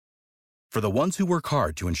For the ones who work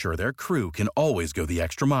hard to ensure their crew can always go the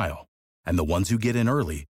extra mile, and the ones who get in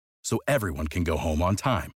early so everyone can go home on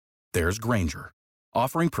time, there's Grainger,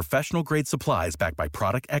 offering professional-grade supplies backed by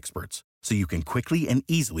product experts so you can quickly and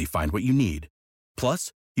easily find what you need.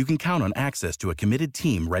 Plus, you can count on access to a committed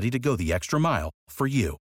team ready to go the extra mile for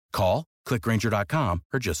you. Call, click Grainger.com,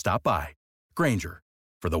 or just stop by. Grainger,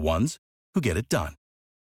 for the ones who get it done.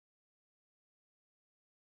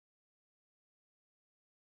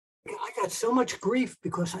 I got so much grief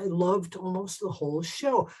because I loved almost the whole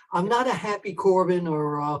show. I'm not a Happy Corbin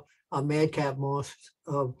or a Madcap Moss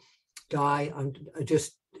guy.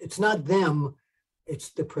 It's not them.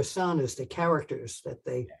 It's the personas, the characters that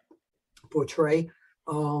they portray.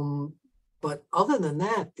 But other than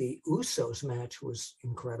that, the Usos match was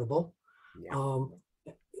incredible. Yeah.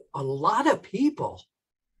 A lot of people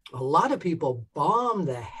bombed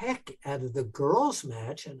the heck out of the girls'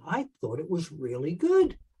 match, and I thought it was really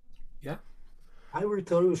good. Yeah. I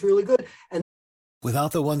thought it was really good. And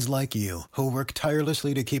without the ones like you, who work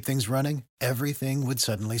tirelessly to keep things running, everything would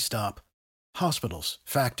suddenly stop. Hospitals,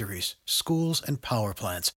 factories, schools, and power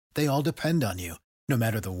plants, they all depend on you. No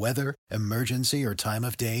matter the weather, emergency, or time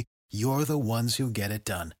of day, you're the ones who get it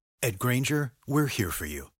done. At Grainger, we're here for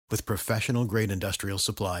you with professional-grade industrial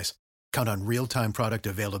supplies. Count on real-time product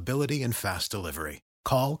availability and fast delivery.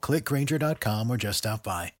 Call, click Grainger.com, or just stop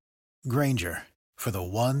by. Grainger, for the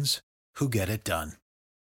ones who get it done.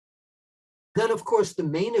 Then, of course, the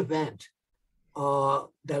main event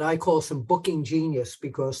that I call some booking genius,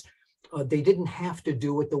 because they didn't have to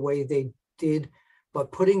do it the way they did,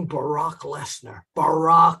 but putting Brock Lesnar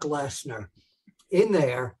in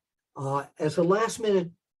there as a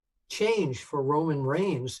last-minute change for Roman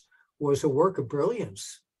Reigns was a work of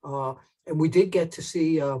brilliance. And we did get to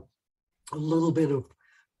see a little bit of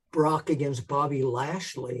Brock against Bobby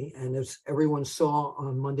Lashley. And as everyone saw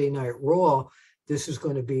on Monday Night Raw, this is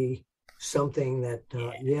going to be something that,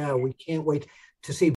 we can't wait to see.